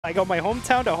I go my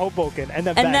hometown to Hoboken and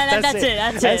then and back.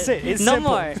 Then, that's it. It's no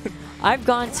simple. more. I've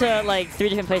gone to like 3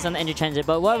 different places on the intertransit,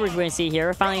 but what we're going to see here,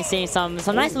 we're finally seeing some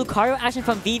nice Lucario action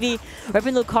from Vivi,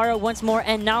 repping Lucario once more,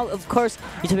 and now of course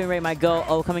UtopianRay might go.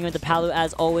 Oh, coming with the Palu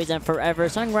as always and forever,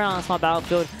 starting around on a small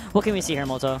battlefield. What can we see here,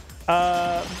 Molto?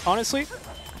 Honestly,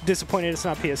 disappointed it's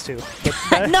not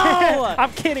PS2. No!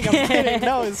 I'm kidding.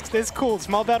 No, it's cool.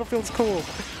 Small Battlefield's cool.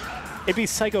 It'd be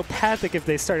psychopathic if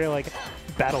they started like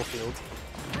Battlefield.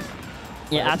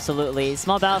 Yeah, absolutely.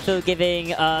 Small battlefield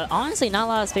giving, honestly, not a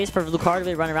lot of space for Lucario to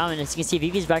really run around. And as you can see,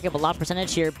 Vivi's racking up a lot of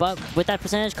percentage here. But with that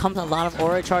percentage comes a lot of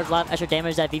aura charge, a lot of extra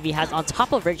damage that Vivi has on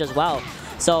top of Rage as well.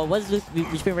 So what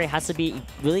UtopianRay has to be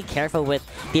really careful with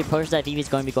the approach that Vivi's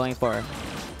going to be going for.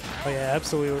 Oh yeah,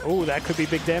 absolutely. Oh, that could be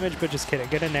big damage, but just kidding.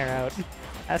 Get an air out.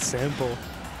 That's simple.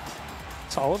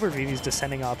 It's all over Vivi's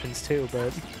descending options too,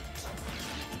 but...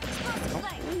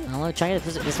 I don't know, trying to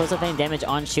get this sorts of thing damage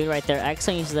on shoot right there.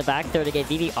 Excellent uses the back throw to get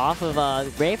Vivi off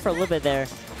of Ray for a little bit there.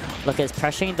 Look, it's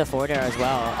pressuring the forward air as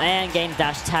well. And getting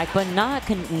dash attack, but not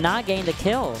getting the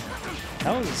kill.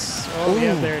 That was... Oh,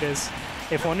 yeah, there it is.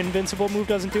 If one invincible move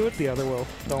doesn't do it, the other will.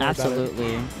 Don't worry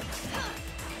Absolutely. About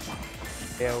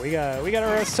it. Yeah, we got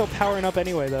our still powering up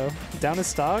anyway, though. Down to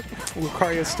stock.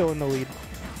 Lucario's still in the lead.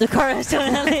 Lucario's still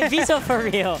in the lead. Be so for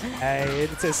real. Hey,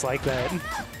 it's just like that.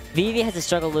 Vivi has to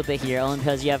struggle a little bit here, only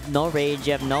because you have no rage,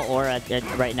 you have no aura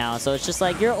right now. So it's just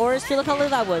like your aura sphere. Look how little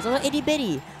that was. A little itty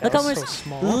bitty. Look how much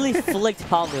literally flicked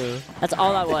Palu. That's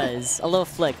all that was. A little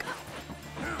flick.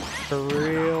 For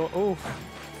real. Oh.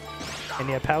 And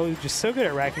yeah, Palu's just so good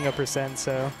at racking up percent,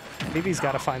 so Vivi's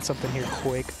got to find something here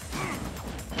quick.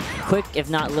 Quick, if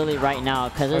not literally right now,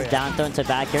 because there's down throw into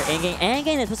back here. And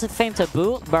getting this was fame to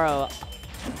boot, bro.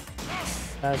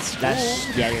 That's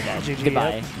yeah, you're dead. GG,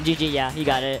 Goodbye. yep. GG, yeah, you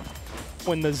got it.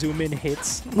 When the zoom in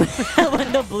hits.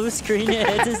 When the blue screen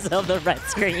hits instead of the red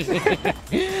screen.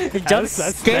 Jump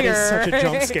scare. That is such a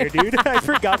jump scare, dude. I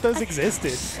forgot those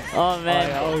existed. Oh,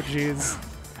 man. Oh, jeez.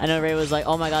 I know Ray was like,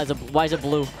 oh my god, why is it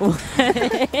blue?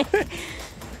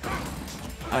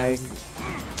 Alright.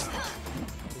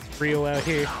 It's real out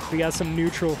here. We got some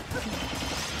neutral.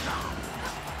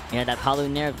 Yeah, that Palu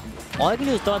Nair. All I can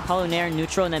do is throw a Palu Nair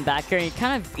neutral and then back here. And you're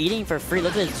kind of eating for free.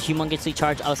 Look at this humongously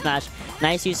charged out smash.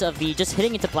 Nice use of the just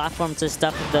hitting into platform to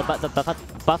stuff the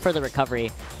buffer the recovery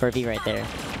for V right there.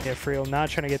 Yeah, for real. Not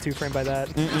trying to get too framed by that.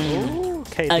 Ooh,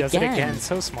 okay, does it again.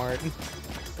 So smart.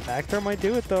 Back throw might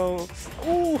do it though.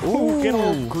 Ooh, get a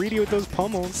little greedy with those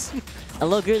pummels. A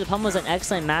little greedy. The pummel was an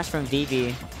excellent mash from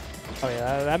Vivi. Oh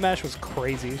yeah, that mash was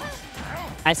crazy.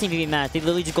 I seen Vivi mash. They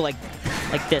literally just go like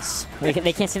this.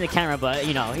 They can't see the camera, but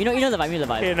you know the vibe. You know the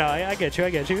vibe. Yeah, no, I get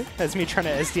you. That's me trying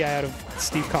to SDI out of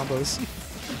Steve combos.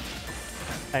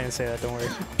 I didn't say that. Don't worry.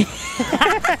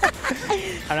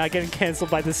 I'm not getting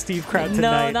canceled by the Steve crowd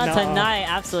tonight. No, not tonight.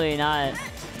 Absolutely not.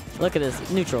 Look at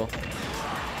this. Neutral.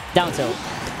 Down tilt.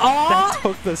 Oh! That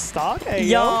took the stock? Hey,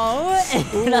 yo!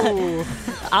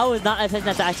 I was not expecting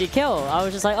that to actually kill. I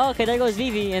was just like, oh, okay, there goes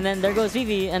Vivi, and then there goes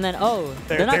Vivi, and then, oh,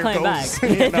 they're not coming back.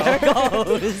 There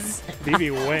goes. Vivi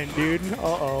went, dude.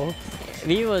 Uh-oh.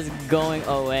 Vivi was going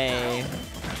away.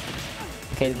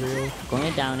 Okay,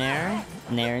 going down air.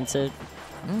 Nair into...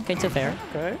 Okay, to fair.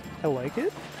 Okay, I like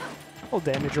it. A little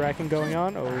damage racking going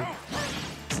on. Oh.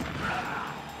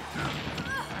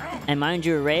 And mind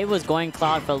you, Ray was going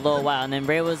Cloud for a little while, and then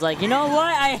Ray was like, you know what?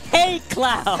 I hate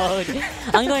Cloud.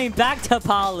 I'm going back to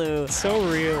Palu. So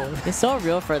real. It's so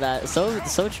real for that. So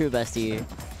true, bestie.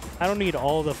 I don't need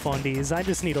all the fundies. I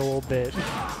just need a little bit.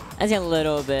 I just need a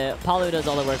little bit. Palu does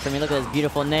all the work for me. Look at this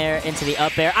beautiful Nair into the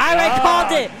up air. I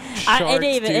called it.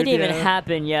 It didn't even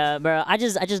happen, yeah, bro. I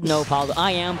just know Palu.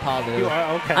 I am Palu. You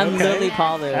are? Okay. I'm literally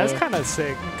Palu. That's kind of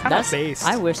sick. Kind of based.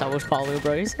 I wish I was Palu,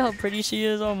 bro. You see how pretty she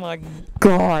is? Oh my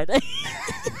god.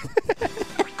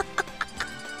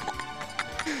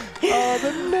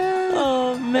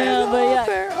 Oh man, but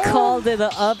yeah, called it.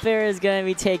 The up air is gonna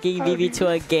be taking Vivi to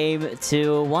a game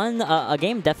 2-1, a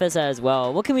game deficit as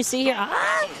well. What can we see here?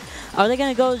 Are they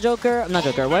gonna go Joker? Not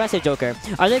Joker. What did I say, Joker?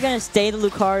 Are they gonna stay the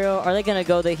Lucario? Are they gonna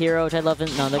go the hero? Which I love.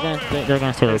 No, they're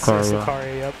gonna stay the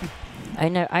Lucario. Yep.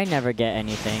 I never get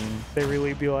anything. They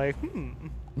really be like,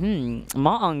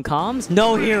 Ma on comms?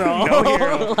 No hero. No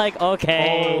hero. Like,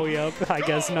 okay. Oh, yep. I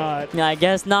guess not. Yeah, I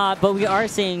guess not. But we are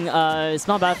seeing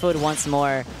Small Battlefield once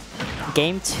more.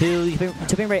 Game 2.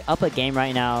 UtopianRay up a game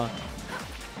right now.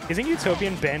 You think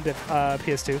Utopian banned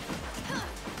PS2?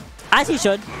 As he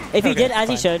should. If he did, as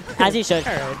he should. As he should.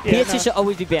 Right. Yeah, PS2 should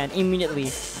always be banned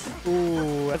immediately.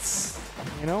 Ooh, that's...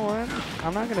 You know what?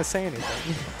 I'm not going to say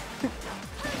anything.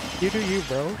 You do you,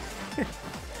 bro.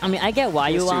 I mean, I get why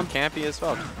you want... campy as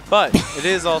fuck. But it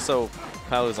is also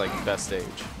Palu's like best stage.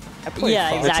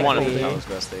 Yeah, exactly. It's one of Palu's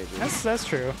best stages. That's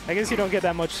true. I guess you don't get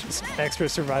that much extra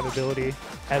survivability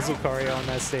as Lucario on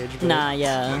that stage. But Nah,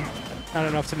 yeah. not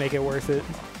enough to make it worth it.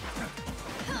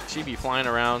 She'd be flying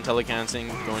around, telecancing,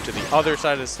 going to the other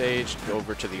side of the stage,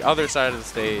 over to the other side of the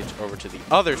stage, over to the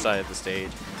other side of the stage,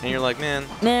 and you're like, man,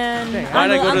 why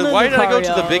did I go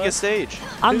to the biggest stage?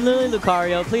 I'm literally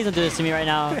Lucario. Please don't do this to me right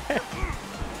now.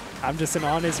 I'm just an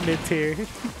honest mid-tier.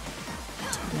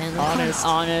 Man, honest.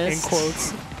 In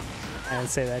quotes. I didn't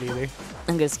say that either.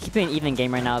 I'm just keeping an even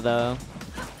game right now, though.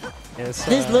 Yes,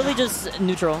 This is literally just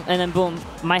neutral, and then boom,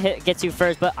 my hit gets you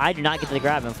first, but I do not get to the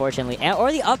grab, unfortunately,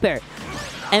 or the up air.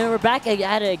 And we're back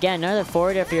at it again. Another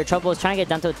forward air for your trouble is trying to get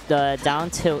down to the down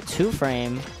tilt 2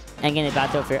 frame and getting it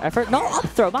back to your effort. No, up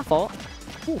throw, my fault.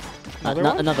 Ooh,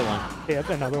 another one? Yep,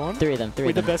 another one. 3 of them.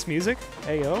 With the best music.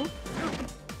 Ayo.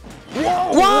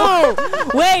 Whoa!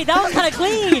 Wait, that was kind of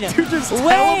clean. Dude just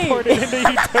teleported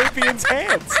into Utopian's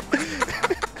hands.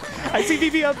 I see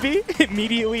Vivi up B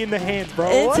immediately in the hands, bro.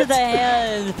 Into the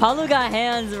hands. Palu got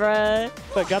hands, bruh.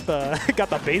 I got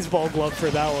the baseball glove for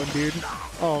that one, dude.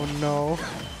 Oh no.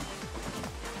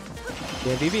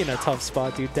 Yeah, Vivi in a tough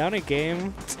spot, dude. Down a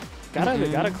game.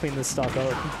 Gotta clean this stuff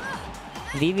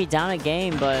up. Vivi down a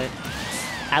game, but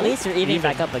at least you're even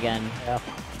back up again. Yeah,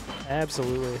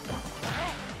 absolutely.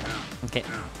 Okay.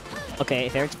 Okay,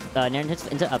 if Eric's Nair hits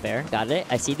into up air, got it.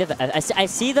 I see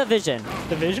the vision.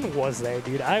 The vision was there,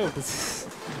 dude. I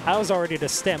was already to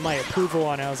stamp my approval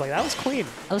on it. I was like, that was clean.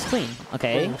 That was clean.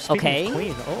 Okay. Oh, okay.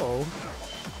 Clean. Uh-oh.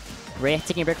 Ray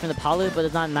taking a break from the Palu, but it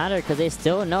does not matter because they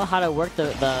still know how to work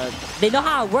they know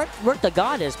how to work the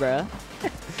goddess, bruh.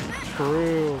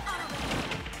 True.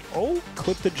 Oh,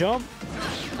 clip the jump.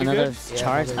 Another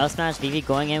charge. Up smash. Vivi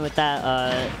going in with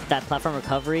that platform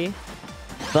recovery.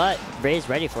 But Ray's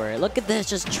ready for it. Look at this,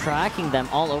 just tracking them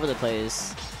all over the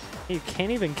place. You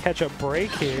can't even catch a break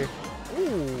here.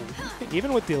 Ooh.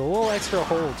 Even with the little extra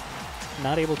hold,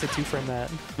 not able to 2-frame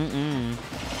that.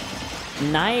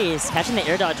 Nice. Catching the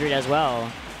air dodge read as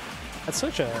well. That's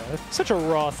such a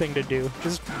raw thing to do.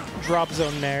 Just drop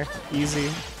zone there. Easy.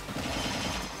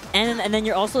 And then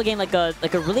you're also getting like a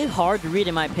really hard read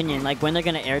in my opinion, like when they're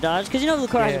gonna air dodge. Because you know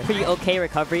Lucario has a pretty okay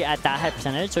recovery at that high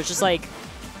percentage, so it's just like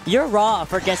you're raw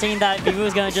for guessing that Vivi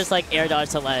was gonna just like air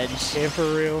dodge to ledge. Yeah,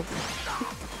 for real.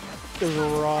 There's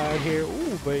a raw out here.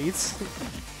 Ooh, but it's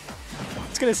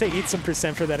gonna say eat some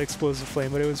percent for that explosive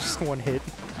flame, but it was just one hit.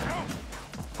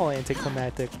 All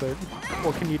anticlimactic, but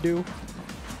what can you do?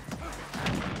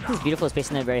 This beautiful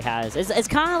spacing that Barry has. It's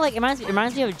kind of like it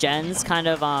reminds me of Jen's kind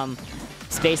of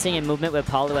spacing and movement with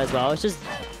Palu as well. It's just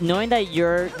knowing that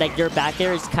you're back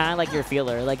there is kind of like your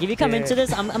feeler. Like if you come into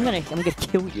this, I'm gonna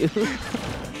kill you.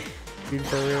 Dude,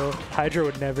 for real, Hydra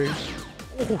would never.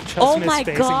 Oh my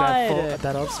god!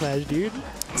 That up smash, dude.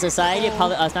 Society of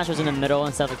Palu up smash was in the middle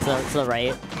and stuff to the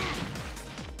right.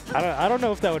 I don't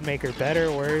know if that would make her better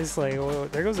or worse. Like, well,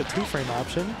 there goes a 2-frame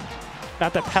option.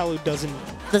 Not that Palu doesn't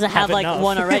have like enough.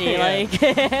 One already. Like.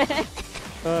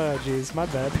 Oh jeez, my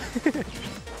bad.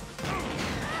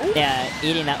 Yeah,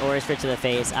 eating that Aura Sphere to the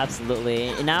face, absolutely.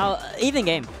 And now, even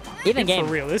game. Even game.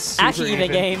 For real, this is actually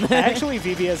even game. Actually,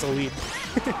 Vivi has a lead.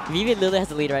 Vivi literally has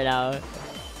the lead right now.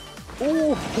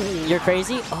 Ooh. You're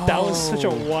crazy? Oh. That was such a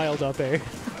wild up air.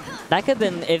 That could have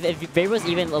been, if Vivi was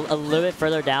even a little bit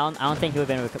further down, I don't think he would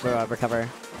have been recover.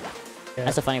 Yeah.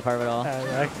 That's the funny part of it all.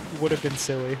 That would have been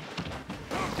silly.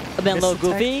 Would have been a little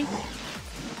goofy.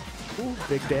 Ooh,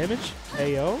 big damage.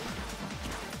 Ayo.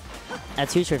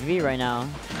 That's huge for Vivi right now.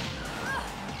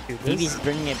 Dude, Vivi's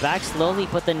bringing it back slowly,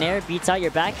 but the Nair beats out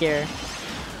your back air.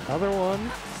 Another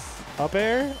one. Up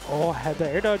air. Oh, had the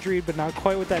air dodge read, but not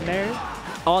quite with that Nair.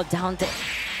 Oh, down to...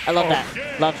 I love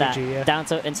that. Love that. GG, yeah. Down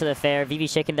to into the fair. Vivi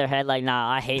shaking their head like, nah,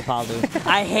 I hate Palu.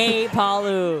 I hate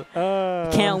Palu.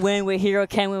 Can't win with Hero.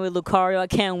 Can't win with Lucario. I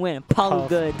can't win. Palu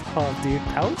good. Oh, dude.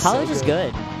 Palu's just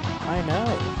good. I know.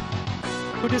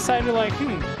 Who decided like,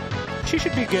 she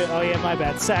should be good. Oh yeah, my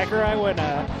bad. Sakurai when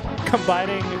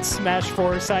combining Smash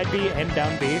 4 side B and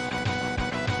down B.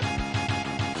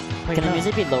 Wait, Can the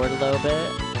music be lowered a little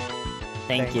bit?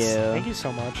 Thanks. You. Thank you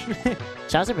so much.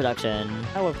 Shout out to production.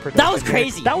 I love production. That was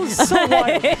crazy. That was so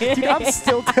wild. Dude, I'm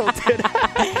still tilted.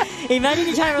 Imagine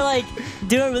you trying to like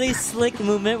do a really slick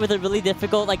movement with a really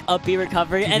difficult like up B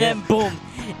recovery, and then boom,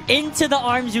 into the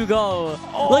arms you go.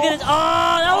 Oh. Look at this.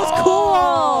 Oh, that was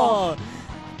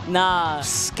cool. Nah.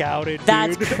 Scouted, dude.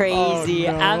 That's crazy.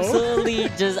 Oh, no. Absolutely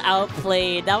just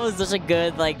outplayed. That was such a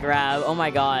good like grab. Oh my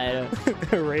god.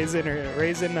 raising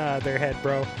their head,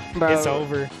 bro. It's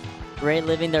over. Ray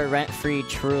living their rent-free,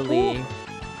 truly. Ooh.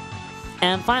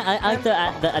 And fine, I like the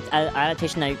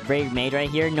adaptation that Ray made right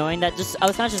here, knowing that just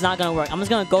Smash is not gonna work. I'm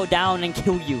just gonna go down and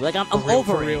kill you. Like I'm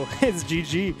over it. It's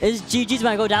GG. It's GG's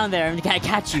when I go down there and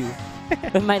catch you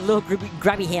with my little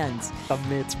grabby hands. The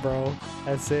mitts, bro.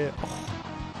 That's it. Oh.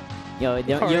 Yo, you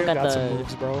don't got the some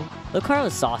moves, bro. Lucario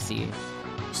is saucy.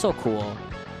 So cool.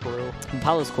 Bro.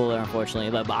 Paolo's cooler, unfortunately,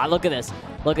 but look at this.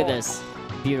 Look at this.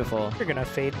 Beautiful. You're gonna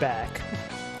fade back.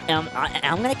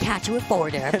 I'm gonna catch you with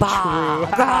forward air.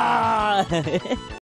 Bah!